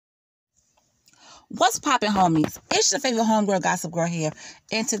What's poppin', homies? It's your favorite homegirl, Gossip Girl here.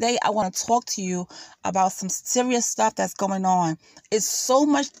 And today I want to talk to you about some serious stuff that's going on. It's so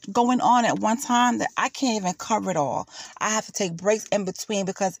much going on at one time that I can't even cover it all. I have to take breaks in between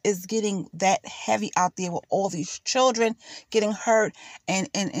because it's getting that heavy out there with all these children getting hurt and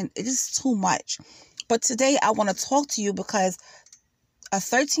it is too much. But today I want to talk to you because a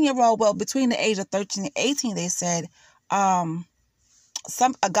 13-year-old, well, between the age of 13 and 18, they said, a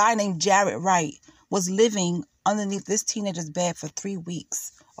guy named Jaret Wright was living underneath this teenager's bed for 3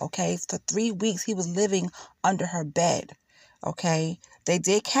 weeks. Okay, for 3 weeks he was living under her bed. Okay, they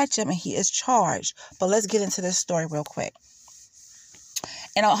did catch him and he is charged. But let's get into this story real quick.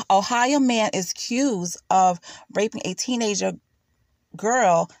 An Ohio man is accused of raping a teenager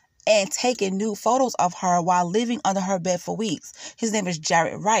girl and taking nude photos of her while living under her bed for weeks. His name is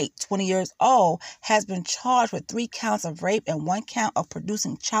Jaret Wright, 20 years old, has been charged with 3 counts of rape and 1 count of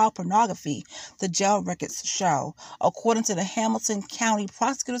producing child pornography, the jail records show. According to the Hamilton County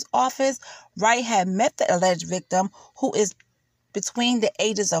Prosecutor's Office, Wright had met the alleged victim, who is between the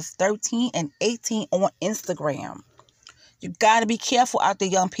ages of 13 and 18, on Instagram. You got to be careful out there,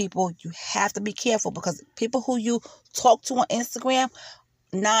 young people. You have to be careful because people who you talk to on Instagram,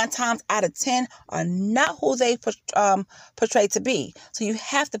 9 times out of 10 are not who they portray to be. So you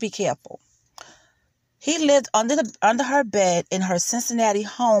have to be careful. He lived under her bed in her Cincinnati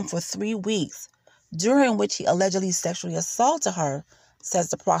home for 3 weeks, during which he allegedly sexually assaulted her,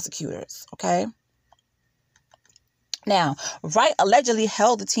 says the prosecutors. Okay. Now, Wright allegedly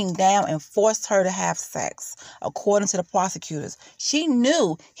held the teen down and forced her to have sex, according to the prosecutors. She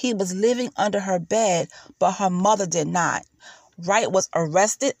knew he was living under her bed, but her mother did not. Wright was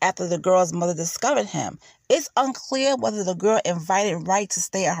arrested after the girl's mother discovered him. It's unclear whether the girl invited Wright to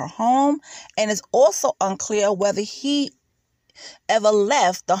stay at her home, and it's also unclear whether he ever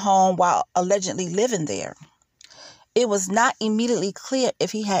left the home while allegedly living there. It was not immediately clear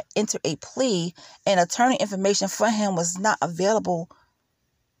if he had entered a plea, and attorney information for him was not available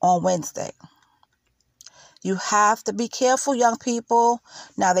on Wednesday. You have to be careful, young people.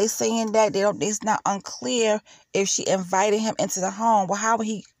 Now, they saying that it's not unclear if she invited him into the home. Well,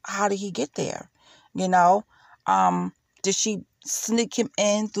 how did he get there? You know, did she sneak him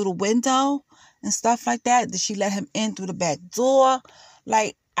in through the window and stuff like that? Did she let him in through the back door?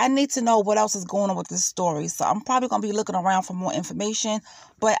 Like, I need to know what else is going on with this story. So I'm probably going to be looking around for more information.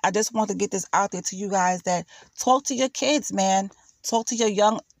 But I just want to get this out there to you guys that talk to your kids, man. Talk to your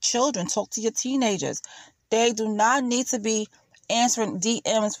young children. Talk to your teenagers. They do not need to be answering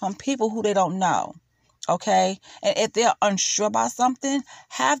DMs from people who they don't know. Okay? And if they're unsure about something,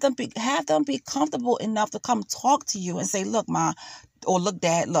 have them be comfortable enough to come talk to you and say, look, Ma, or look,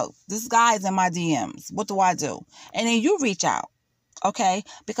 Dad, look, this guy is in my DMs. What do I do? And then you reach out. Okay?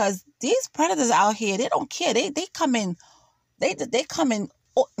 Because these predators out here, they don't care. They come in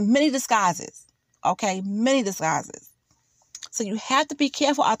many disguises. Okay? Many disguises. So you have to be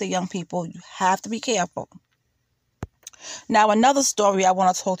careful out there, young people. You have to be careful. Now, another story I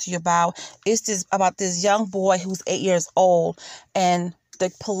want to talk to you about is about this young boy who's 8 years old, and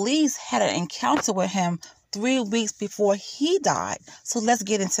the police had an encounter with him 3 weeks before he died. So let's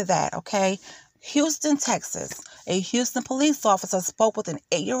get into that, okay? Houston, Texas. A Houston police officer spoke with an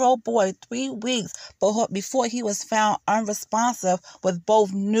 8-year-old boy 3 weeks before he was found unresponsive with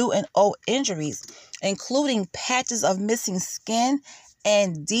both new and old injuries, including patches of missing skin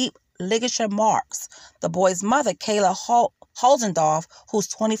and deep ligature marks. The boy's mother, Kayla Holzendorf, who's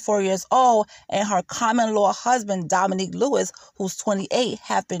 24 years old, and her common-law husband, Dominique, who's 28,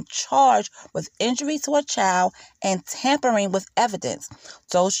 have been charged with injury to a child and tampering with evidence.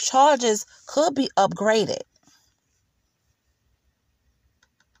 Those charges could be upgraded.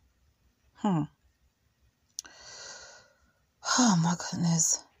 Oh, my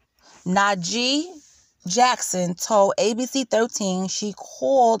goodness. Najee Jackson told ABC 13 she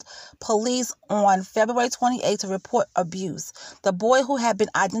called police on February 28 to report abuse. The boy, who had been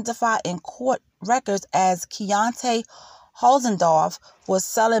identified in court records as Keyontae Holzendorf, was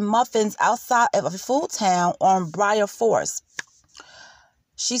selling muffins outside of a food town on Briar Forest.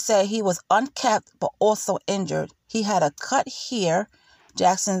 She said he was unkept but also injured. He had a cut here,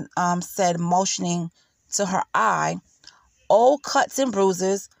 Jackson said, motioning to her eye. Old cuts and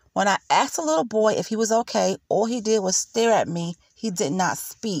bruises. When I asked the little boy if he was okay, all he did was stare at me. He did not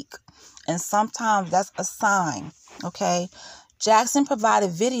speak. And sometimes that's a sign, okay? Jackson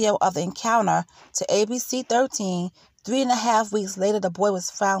provided video of the encounter to ABC 13. 3.5 weeks later, the boy was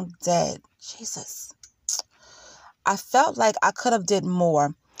found dead. Jesus. I felt like I could have did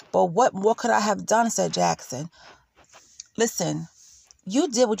more. But what more could I have done, said Jackson. Listen, you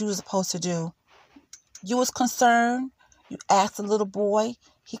did what you were supposed to do. You was concerned. You asked the little boy.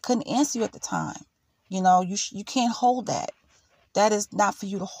 He couldn't answer you at the time. You can't hold that. That is not for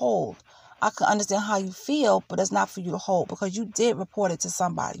you to hold. I can understand how you feel, but it's not for you to hold because you did report it to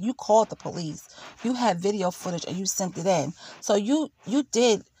somebody. You called the police. You had video footage and you sent it in. So you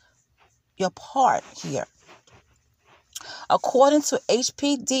did your part here. According to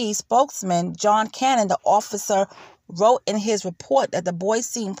HPD spokesman John Cannon, the officer wrote in his report that the boy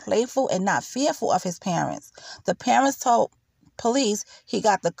seemed playful and not fearful of his parents. The parents told police he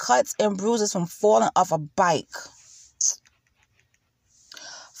got the cuts and bruises from falling off a bike.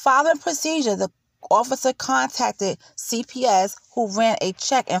 Following procedure, the officer contacted CPS, who ran a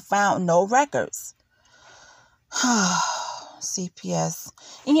check and found no records. CPS.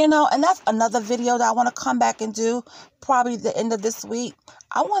 And that's another video that I want to come back and do probably the end of this week.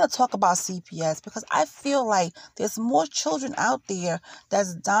 I want to talk about CPS because I feel like there's more children out there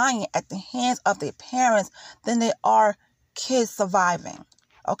that's dying at the hands of their parents than there are kids surviving.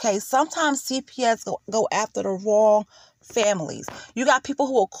 Okay, sometimes CPS go after the wrong families. You got people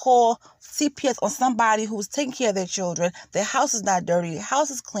who will call CPS on somebody who's taking care of their children. Their house is not dirty. Their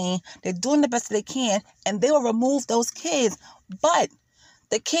house is clean. They're doing the best they can, and they will remove those kids. But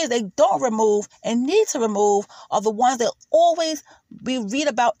the kids they don't remove and need to remove are the ones that always we read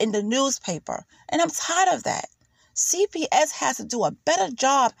about in the newspaper. And I'm tired of that. CPS has to do a better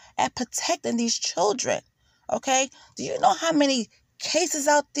job at protecting these children. Okay? Do you know how many cases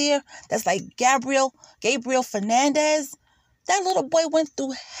out there that's like Gabriel Fernandez? That little boy went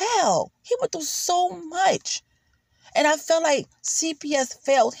through hell. He went through so much. And I felt like CPS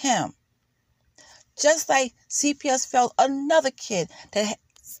failed him. Just like CPS failed another kid that had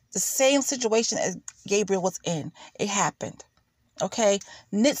the same situation as Gabriel was in. It happened. Okay?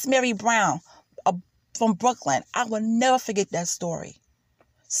 Nitz Mary Brown from Brooklyn. I will never forget that story.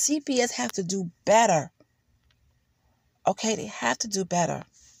 CPS have to do better. Okay? They have to do better.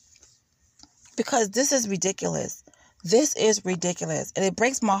 Because this is ridiculous. This is ridiculous. And it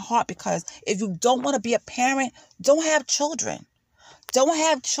breaks my heart because if you don't want to be a parent, don't have children. Don't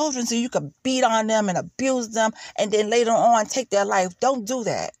have children so you can beat on them and abuse them and then later on take their life. Don't do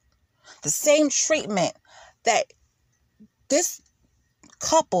that. The same treatment that this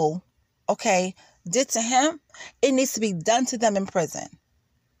couple, okay, did to him, it needs to be done to them in prison.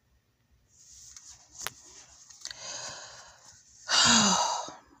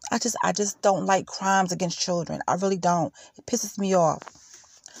 I just don't like crimes against children. I really don't. It pisses me off.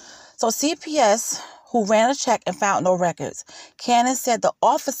 So CPS, who ran a check and found no records. Cannon said the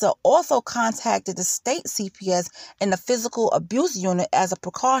officer also contacted the state CPS and the physical abuse unit as a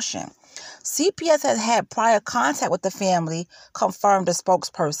precaution. CPS has had prior contact with the family, confirmed the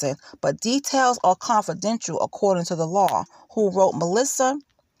spokesperson, but details are confidential according to the law, who wrote Melissa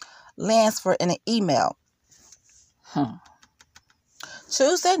Lansford in an email.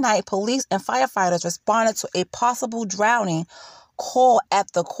 Tuesday night, police and firefighters responded to a possible drowning call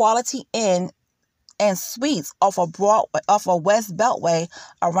at the Quality Inn and Suites off of West Beltway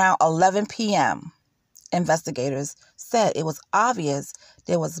around 11 p.m. Investigators said it was obvious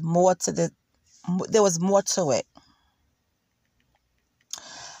there was more to it.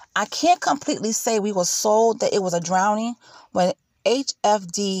 I can't completely say we were sold that it was a drowning. When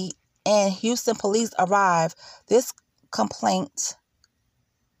HFD and Houston police arrived, this complaint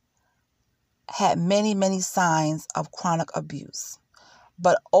had many, many signs of chronic abuse.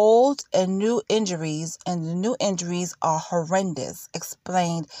 But old and new injuries, and the new injuries are horrendous,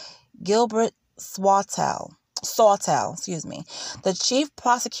 explained Gilbert Sawtell, the chief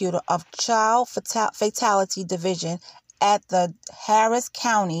prosecutor of Child Fatality Division at the Harris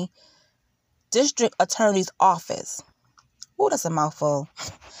County District Attorney's Office. Ooh, that's a mouthful.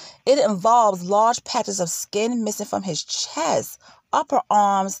 It involves large patches of skin missing from his chest, upper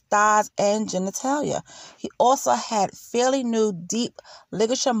arms, thighs, and genitalia. He also had fairly new deep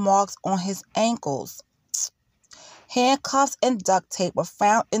ligature marks on his ankles. Handcuffs and duct tape were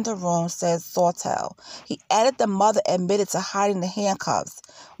found in the room, says Sawtell. He added the mother admitted to hiding the handcuffs,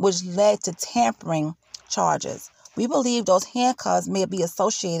 which led to tampering charges. We believe those handcuffs may be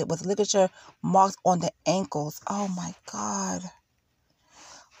associated with ligature marks on the ankles. Oh my God.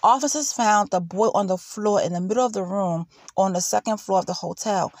 Officers found the boy on the floor in the middle of the room on the second floor of the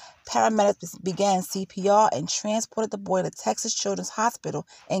hotel. Paramedics began CPR and transported the boy to Texas Children's Hospital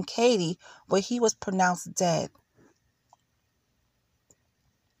in Katy, where he was pronounced dead.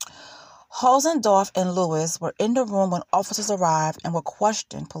 Holzendorf and Lewis were in the room when officers arrived and were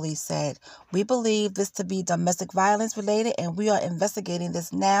questioned, police said. We believe this to be domestic violence related, and we are investigating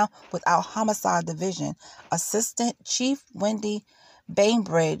this now with our homicide division. Assistant Chief Wendy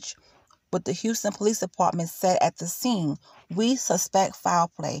Bainbridge with the Houston Police Department said at the scene, "We suspect foul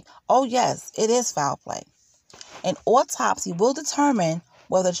play." Oh yes, it is foul play. An autopsy will determine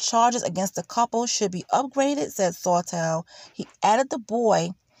whether charges against the couple should be upgraded, said Sawtelle. He added the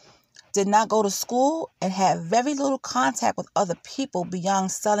boy did not go to school and had very little contact with other people beyond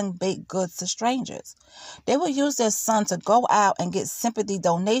selling baked goods to strangers. They will use their son to go out and get sympathy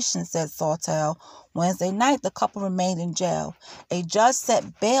donations, said Sawtelle. Wednesday night, the couple remained in jail. A judge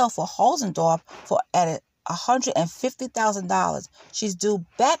set bail for Holzendorf for at $150,000. She's due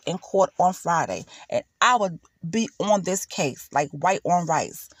back in court on Friday, and I would be on this case like white on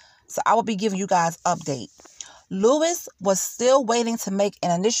rice. So I will be giving you guys update. Lewis was still waiting to make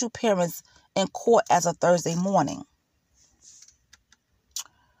an initial appearance in court as of Thursday morning.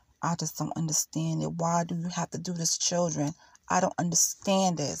 I just don't understand it. Why do you have to do this, children? I don't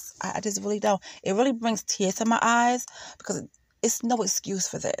understand this. I just really don't. It really brings tears to my eyes because it's no excuse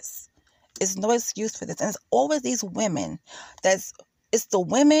for this. It's no excuse for this. And it's always these women. It's the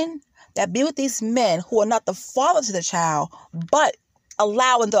women that be with these men who are not the father to the child, but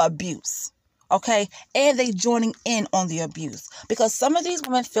allowing the abuse. Okay, and they joining in on the abuse because some of these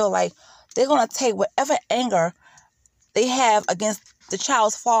women feel like they're going to take whatever anger they have against the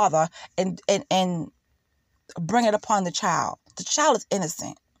child's father and bring it upon the child. The child is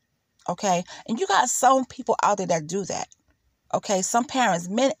innocent. Okay, and you got some people out there that do that. Okay, some parents,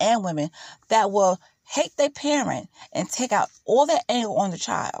 men and women, that will hate their parent and take out all their anger on the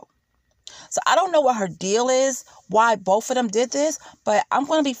child. So I don't know what her deal is, why both of them did this, but I'm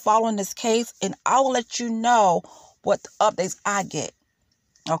going to be following this case and I will let you know what updates I get.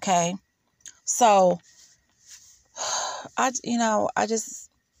 Okay? So, I just,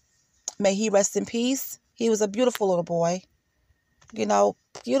 may he rest in peace. He was a beautiful little boy.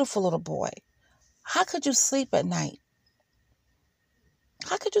 Beautiful little boy. How could you sleep at night?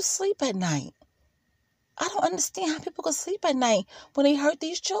 How could you sleep at night? I don't understand how people could sleep at night when they hurt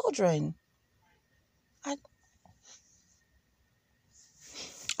these children.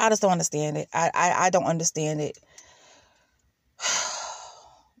 I just don't understand it. I don't understand it.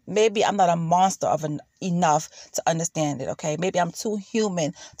 Maybe I'm not a monster enough to understand it, okay? Maybe I'm too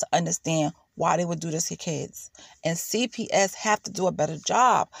human to understand why they would do this to kids. And CPS have to do a better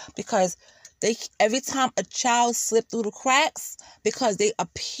job because every time a child slips through the cracks, because they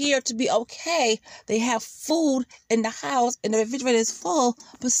appear to be okay, they have food in the house and the refrigerator is full,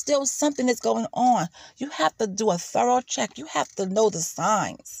 but still something is going on. You have to do a thorough check. You have to know the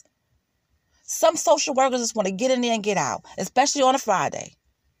signs. Some social workers just want to get in there and get out, especially on a Friday.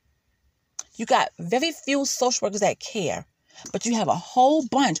 You got very few social workers that care, but you have a whole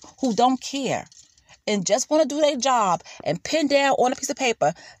bunch who don't care and just want to do their job and pin down on a piece of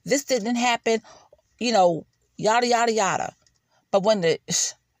paper, this didn't happen, yada, yada, yada. But when the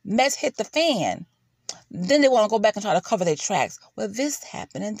mess hit the fan, then they want to go back and try to cover their tracks. Well, this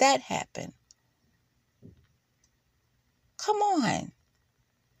happened and that happened. Come on.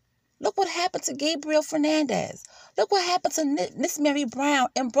 Look what happened to Gabriel Fernandez. Look what happened to Miss Mary Brown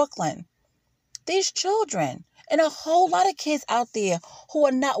in Brooklyn. These children and a whole lot of kids out there who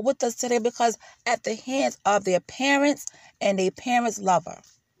are not with us today because at the hands of their parents and their parents' lover.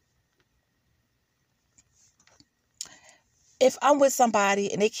 If I'm with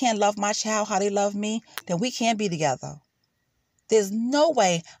somebody and they can't love my child how they love me, then we can't be together. There's no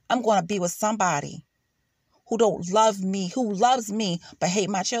way I'm going to be with somebody who don't love me, who loves me but hate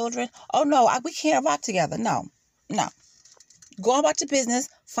my children. Oh no, we can't rock together. No. Go about your business,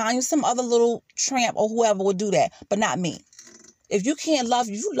 find you some other little tramp or whoever will do that, but not me. If you can't love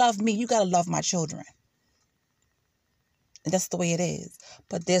you love me, you got to love my children. And that's the way it is.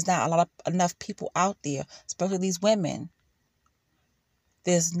 But there's not enough people out there, especially these women.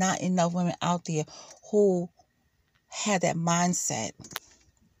 There's not enough women out there who have that mindset.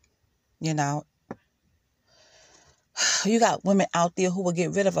 You got women out there who will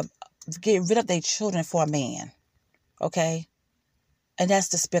get rid of their children for a man. Okay? And that's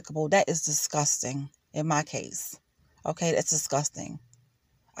despicable. That is disgusting in my case. Okay? That's disgusting.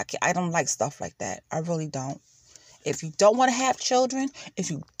 I don't like stuff like that. I really don't. If you don't want to have children,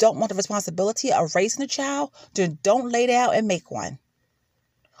 if you don't want the responsibility of raising a child, then don't lay down and make one.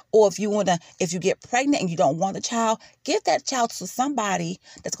 Or if you get pregnant and you don't want the child, give that child to somebody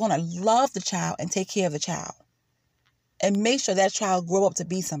that's going to love the child and take care of the child. And make sure that child grow up to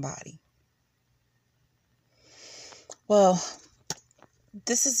be somebody. Well,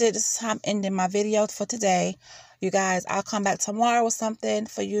 this is it. This is how I'm ending my video for today. You guys, I'll come back tomorrow with something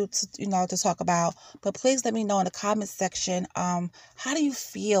for you to, to talk about. But please let me know in the comment section, how do you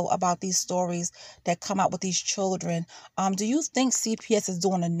feel about these stories that come out with these children? Do you think CPS is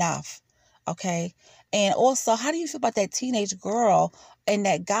doing enough Okay? And also, how do you feel about that teenage girl and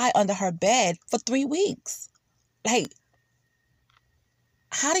that guy under her bed for 3 weeks? Like,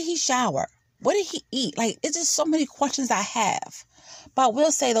 how did he shower? What did he eat? Like, it's just so many questions I have. But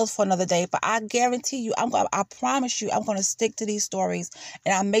we'll say those for another day. But I guarantee you, I promise you, I'm going to stick to these stories.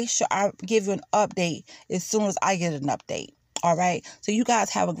 And I'll make sure I give you an update as soon as I get an update. All right? So you guys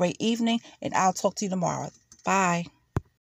have a great evening. And I'll talk to you tomorrow. Bye.